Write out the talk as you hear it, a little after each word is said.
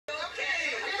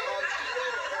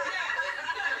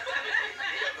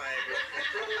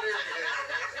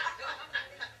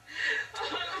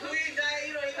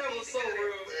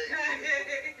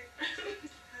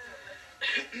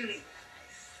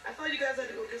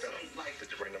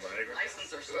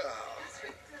License or something.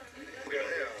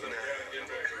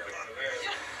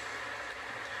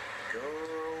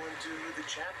 Going to the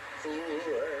chapel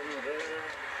and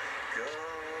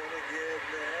gonna get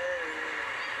married.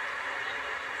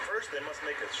 First, they must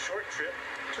make a short trip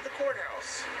to the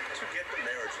courthouse to get the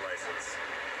marriage license.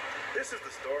 This is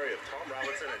the story of Tom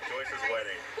Robinson and Joyce's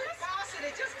wedding. Boss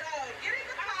it, just go. Get in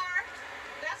the car.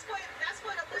 That's what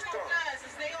a limo does.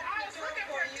 Is they open the door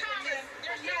for you.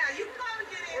 Yeah, you can go and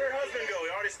get in. Where'd her husband go?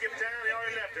 He already skipped town. He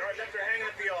already left her. Left her hanging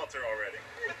at the altar already.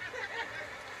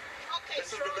 Okay,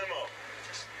 this is the limo.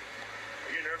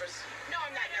 Are you nervous? No,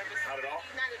 I'm not nervous. Not at all?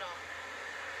 Not at all.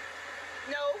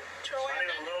 No, Troy. Not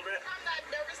even a little bit? I'm not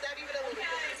nervous, not even a little bit.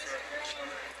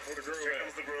 Where's the groom? Here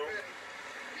comes the groom.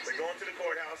 They're going to the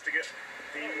courthouse to get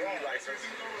the license.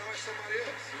 Hey,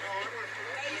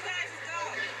 you guys go.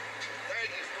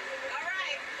 Thank you. All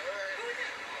right.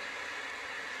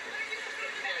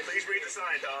 Please read the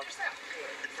sign, Tom.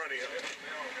 In front of you.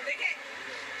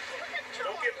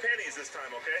 Don't get pennies this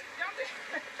time, okay?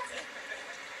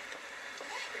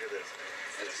 Look at this.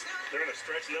 They're in a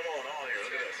stretch limo and all here.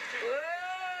 Look at this. Whoa!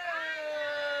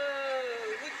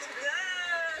 What you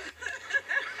done?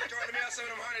 Trying to me out some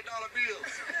of them $100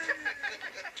 bills.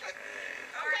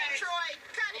 Okay, Troy,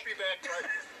 cut it. Be back, right?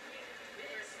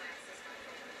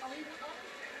 Oh,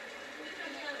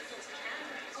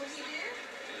 he did?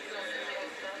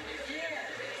 Yeah.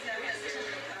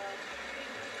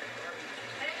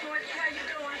 Hey, Troy, how you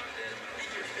doing?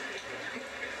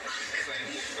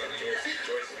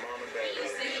 Joyce's mom and dad.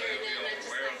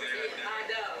 I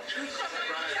know.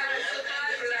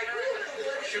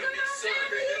 Should be son.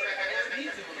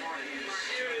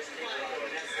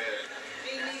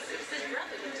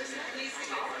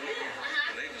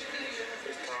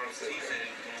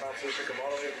 Tom said took him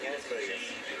all the way from Las Vegas.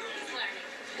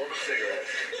 Smoke a cigarette.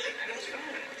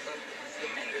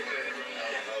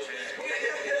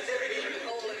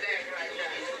 Hold it back right now.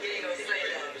 You ain't gonna say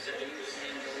that.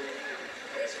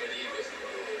 That's what he was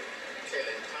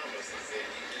telling Thomas. He said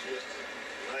he just was to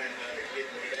learn how to get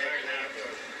me back now.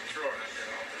 Sure.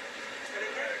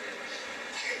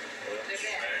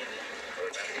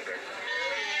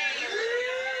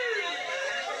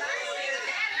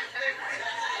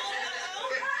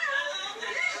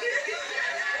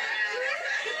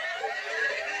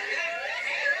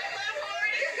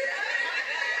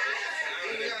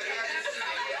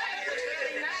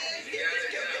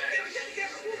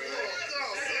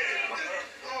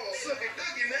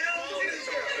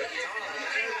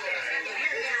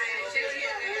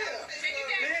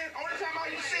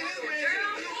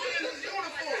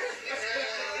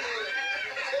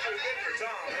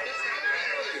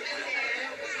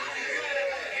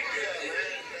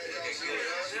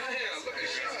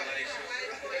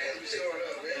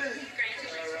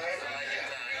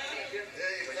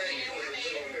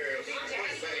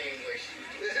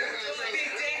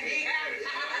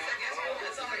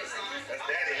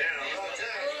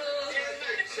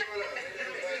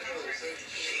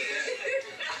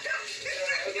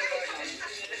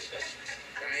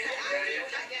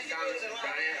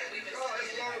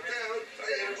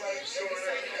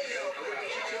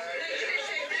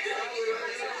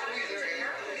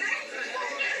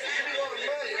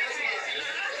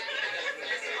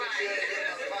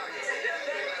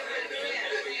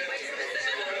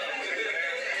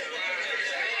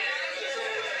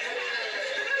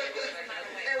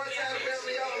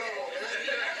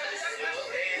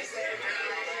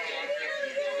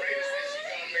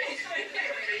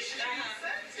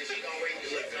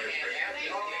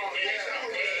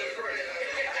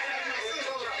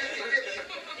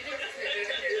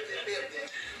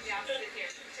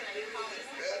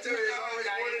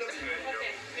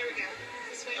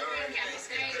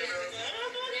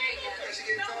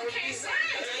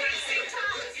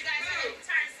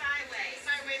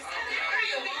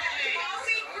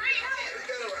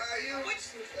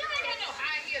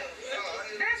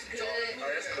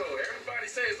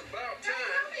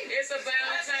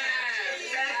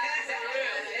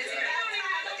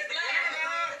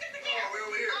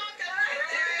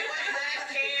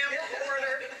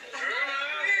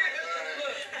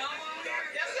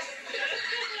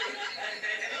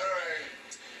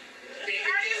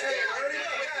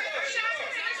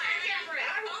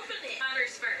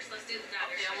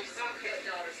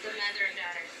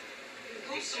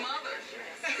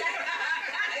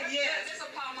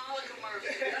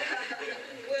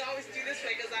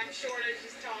 shorter,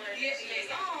 she's taller. Yeah,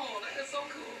 yeah. Oh, that is so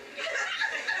cool.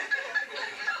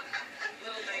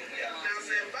 Little thing. Now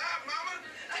say bye, mama.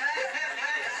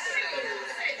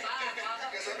 Say bye, Papa.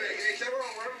 Guess I better get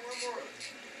one more.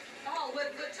 Oh,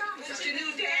 with Thomas, with your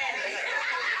new daddy.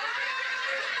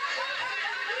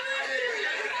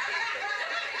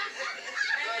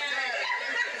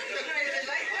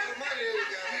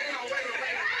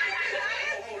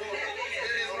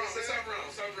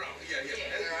 Something wrong. Yeah. There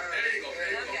you go.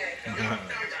 Okay.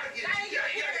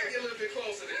 Get a little bit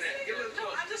closer than that. Get a little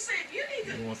closer. I'm just saying, you need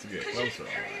to. He wants to get Your closer.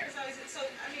 hair is always, so,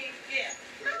 I mean, yeah.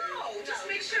 No, just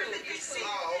make sure that you see.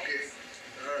 Oh, okay.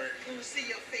 All right. You see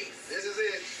your face. This is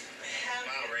it.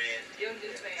 My red. You'll do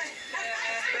that.